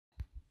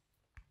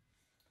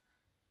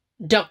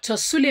Dr.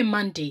 Sule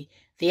Mandi,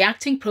 the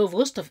acting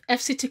provost of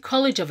FCT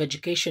College of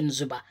Education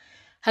Zuba,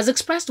 has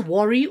expressed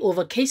worry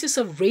over cases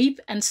of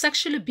rape and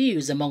sexual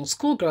abuse among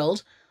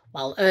schoolgirls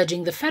while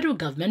urging the federal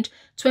government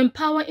to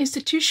empower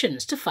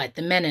institutions to fight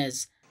the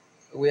menace.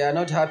 We are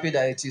not happy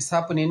that it is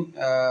happening,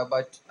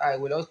 but I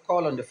will also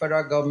call on the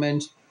federal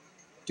government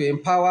to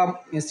empower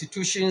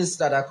institutions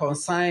that are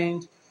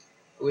concerned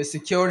with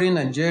securing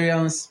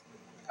Nigerians.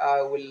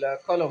 I will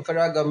call on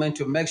federal government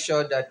to make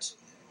sure that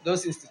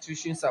those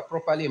institutions are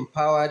properly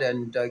empowered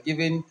and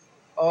given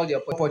all the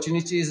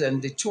opportunities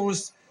and the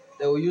tools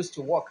they will use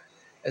to work,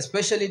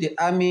 especially the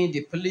army,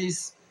 the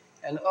police,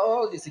 and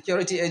all the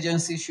security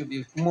agencies should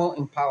be more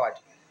empowered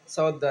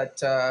so that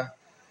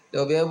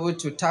they'll be able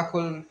to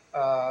tackle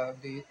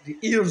the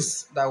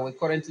ills that we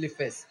currently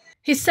face.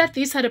 He said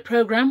this at a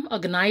program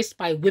organized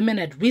by Women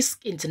at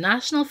Risk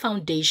International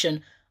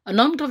Foundation, a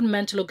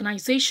non-governmental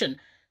organization,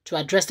 to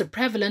address the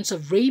prevalence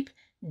of rape,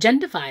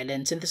 gender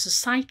violence in the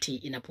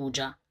society in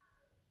Abuja.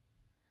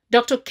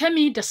 Dr.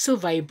 Kemi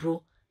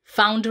Dasilva-Ibru,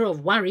 founder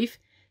of WARIF,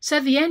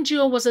 said the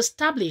NGO was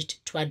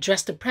established to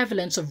address the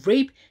prevalence of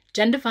rape,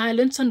 gender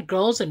violence on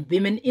girls and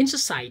women in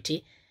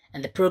society,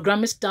 and the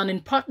program is done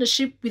in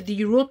partnership with the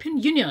European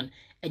Union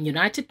and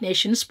United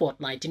Nations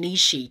Spotlight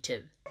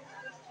Initiative.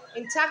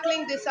 In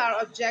tackling this,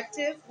 our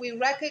objective, we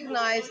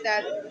recognized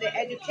that the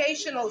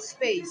educational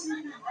space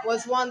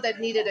was one that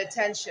needed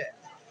attention.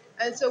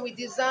 And so we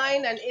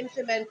design and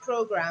implement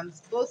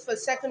programs both for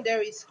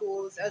secondary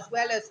schools as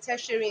well as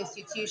tertiary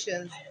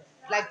institutions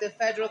like the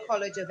Federal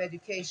College of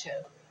Education.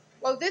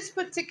 Well, this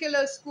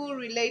particular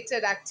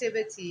school-related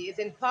activity is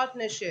in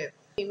partnership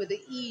with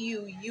the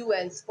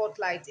EU-UN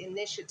Spotlight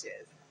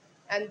Initiative.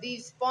 And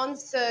these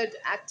sponsored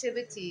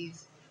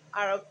activities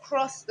are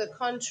across the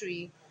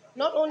country,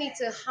 not only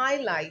to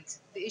highlight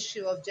the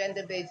issue of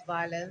gender-based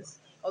violence,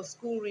 of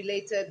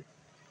school-related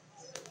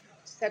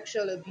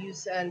sexual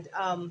abuse and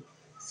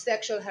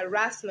sexual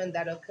harassment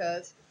that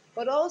occurs,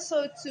 but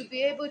also to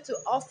be able to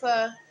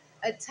offer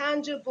a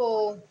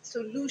tangible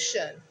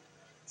solution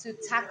to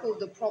tackle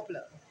the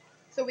problem.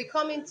 So we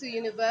come into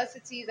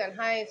universities and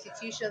higher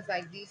institutions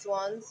like these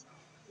ones.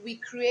 We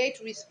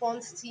create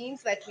response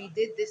teams like we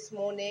did this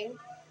morning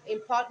in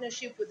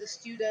partnership with the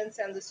students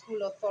and the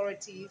school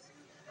authorities.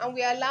 And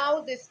we allow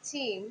this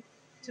team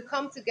to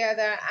come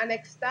together and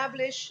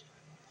establish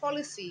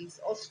policies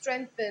or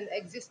strengthen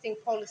existing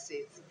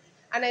policies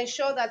and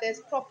ensure that there's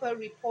proper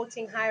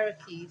reporting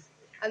hierarchies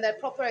and that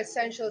proper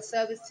essential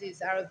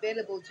services are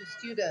available to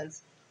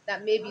students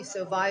that may be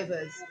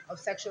survivors of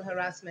sexual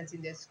harassment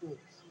in their schools.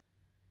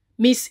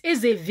 Ms.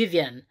 Eze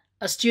Vivian,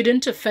 a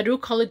student of Federal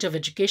College of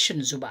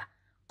Education Zuba,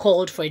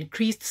 called for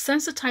increased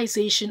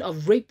sensitization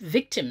of rape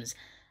victims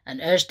and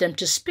urged them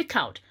to speak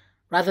out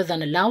rather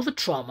than allow the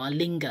trauma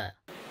linger.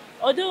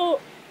 Although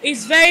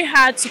it's very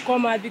hard to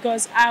come out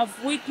because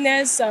I've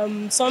witnessed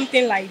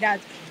something like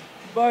that,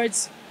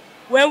 but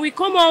when we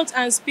come out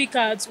and speak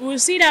out, we'll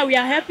see that we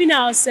are helping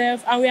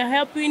ourselves and we are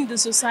helping the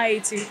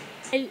society.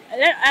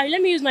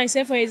 Let me use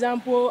myself for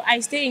example.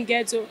 I stay in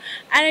ghetto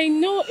and I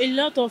know a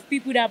lot of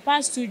people that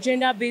pass through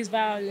gender-based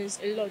violence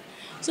a lot.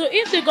 So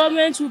if the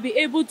government will be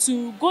able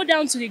to go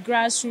down to the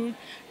grassroots,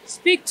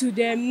 speak to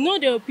them, know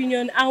their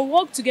opinion and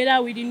work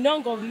together with the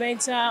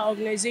non-governmental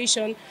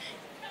organization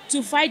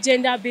to fight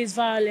gender-based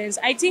violence,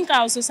 I think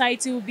our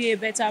society will be a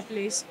better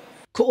place.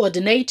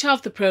 Coordinator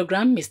of the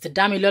program, Mr.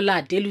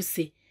 Damilola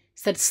Adelusi,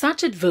 said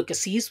such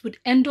advocacies would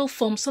end all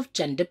forms of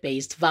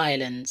gender-based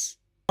violence.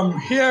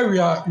 Here we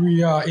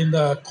are in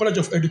the College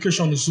of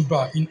Education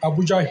Zuba in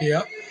Abuja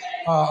here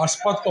as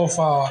part of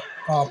our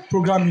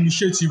program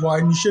initiative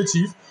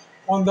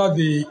under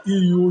the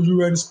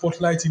EU-UN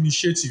Spotlight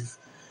Initiative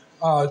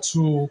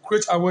to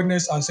create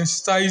awareness and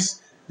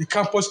sensitize the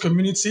campus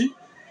community,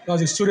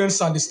 that's the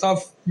students and the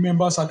staff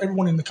members and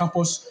everyone in the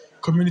campus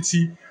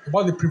community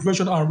about the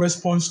prevention and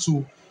response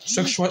to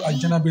sexual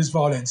and gender-based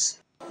violence.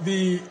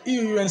 The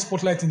EU-UN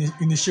Spotlight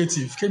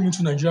Initiative came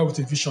into Nigeria with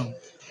a vision,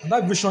 and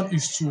that vision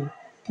is to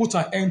put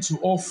an end to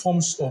all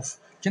forms of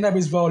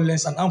gender-based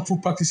violence and harmful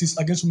practices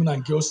against women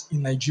and girls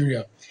in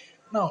Nigeria.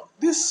 Now,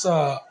 this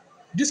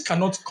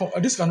cannot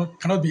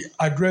be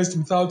addressed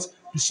without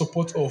the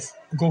support of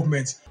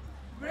government.